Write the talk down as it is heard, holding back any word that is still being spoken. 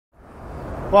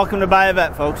Welcome to Buy a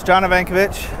Vet, folks. John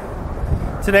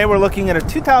Ivankovich. Today we're looking at a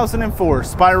 2004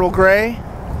 Spiral Gray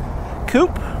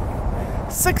Coupe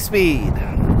 6-speed.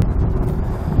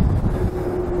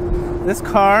 This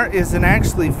car is in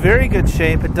actually very good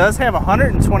shape. It does have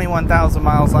 121,000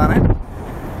 miles on it.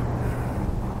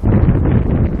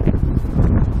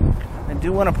 I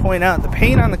do want to point out the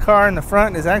paint on the car in the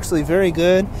front is actually very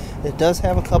good. It does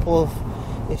have a couple of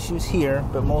issues here,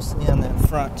 but mostly on that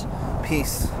front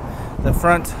piece. The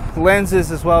front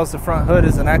lenses as well as the front hood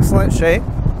is in excellent shape.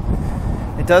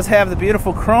 It does have the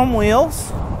beautiful chrome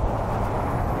wheels.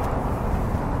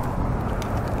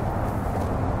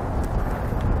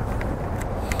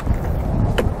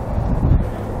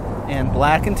 And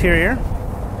black interior.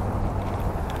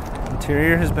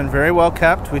 Interior has been very well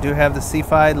kept. We do have the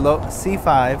C5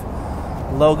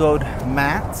 logoed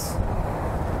mats.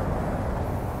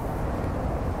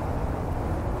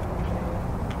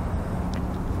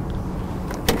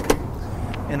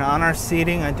 And on our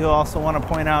seating, I do also want to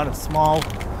point out a small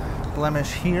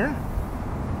blemish here.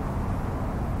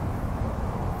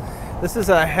 This is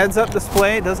a heads-up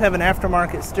display. It does have an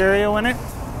aftermarket stereo in it.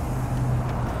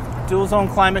 Dual zone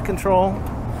climate control,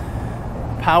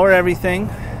 power everything,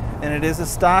 and it is a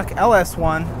stock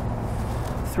LS1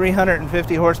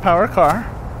 350 horsepower car.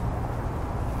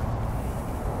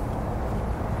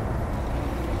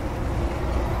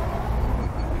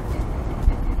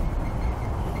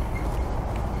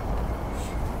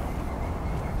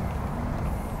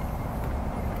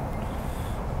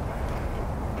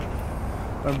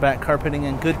 Our back carpeting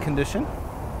in good condition.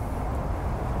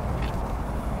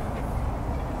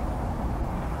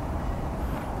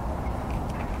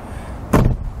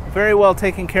 Very well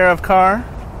taken care of car.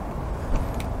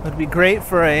 Would be great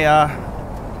for a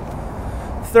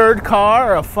third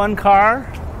car or a fun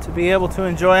car to be able to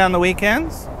enjoy on the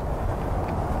weekends.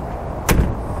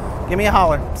 Give me a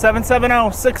holler,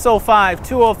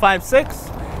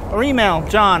 770-605-2056, or email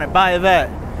John at Buy a Vet.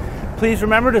 Please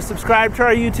remember to subscribe to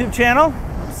our YouTube channel.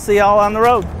 See y'all on the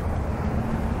road.